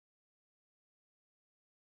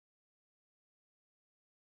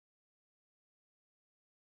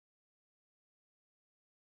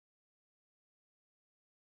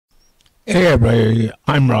Hey everybody,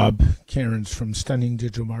 I'm Rob Cairns from Stunning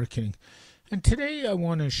Digital Marketing, and today I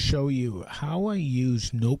want to show you how I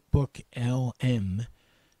use NotebookLM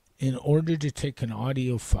in order to take an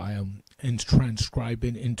audio file and transcribe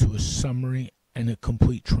it into a summary and a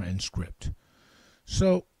complete transcript.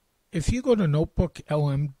 So if you go to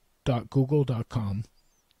notebooklm.google.com,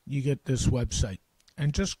 you get this website,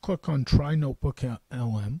 and just click on Try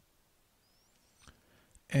NotebookLM,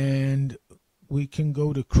 and we can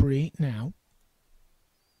go to Create Now.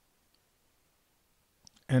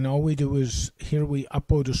 And all we do is, here we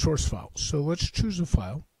upload a source file. So let's choose a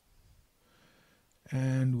file.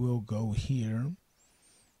 And we'll go here.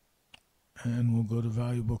 And we'll go to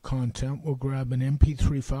Valuable Content. We'll grab an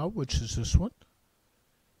MP3 file, which is this one.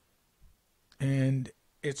 And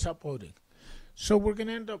it's uploading. So we're going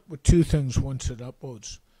to end up with two things once it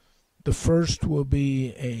uploads. The first will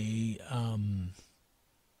be a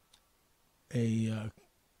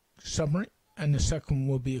summary, and the second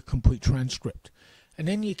will be a complete transcript. And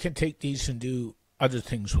then you can take these and do other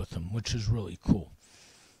things with them, which is really cool.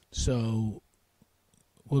 So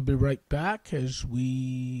we'll be right back as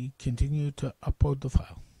we continue to upload the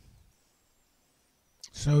file.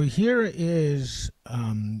 So here is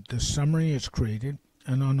the summary is created,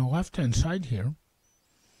 and on the left-hand side here,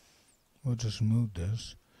 we'll just move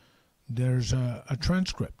this, there's a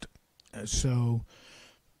transcript. So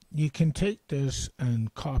you can take this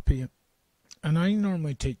and copy it, and I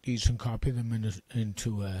normally take these and copy them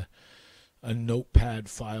into a notepad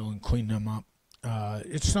file and clean them up.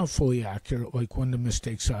 It's not fully accurate. Like, one of the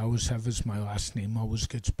mistakes I always have is my last name always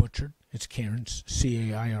gets butchered. It's Cairns,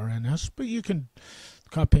 C-A-I-R-N-S, but you can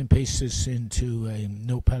copy and paste this into a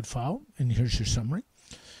notepad file, and here's your summary.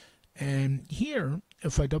 And here,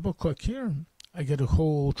 if I double click here, I get a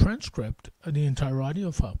whole transcript of the entire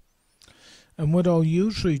audio file. And what I'll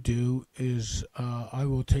usually do is I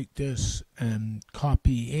will take this and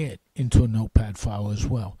copy it into a notepad file as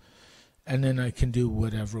well. And then I can do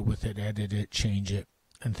whatever with it, edit it, change it,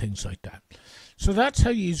 and things like that. So that's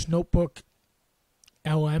how you use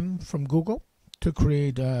NotebookLM from Google to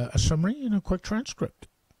create a summary and a quick transcript.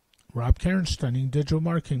 Rob Cairns, Stunning Digital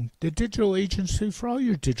Marketing, the digital agency for all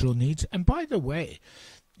your digital needs. And by the way,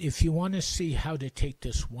 if you want to see how to take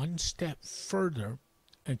this one step further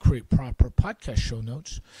and create proper podcast show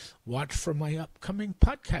notes, watch for my upcoming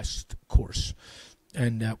podcast course,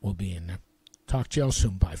 and that will be in there. Talk to y'all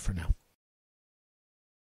soon. Bye for now.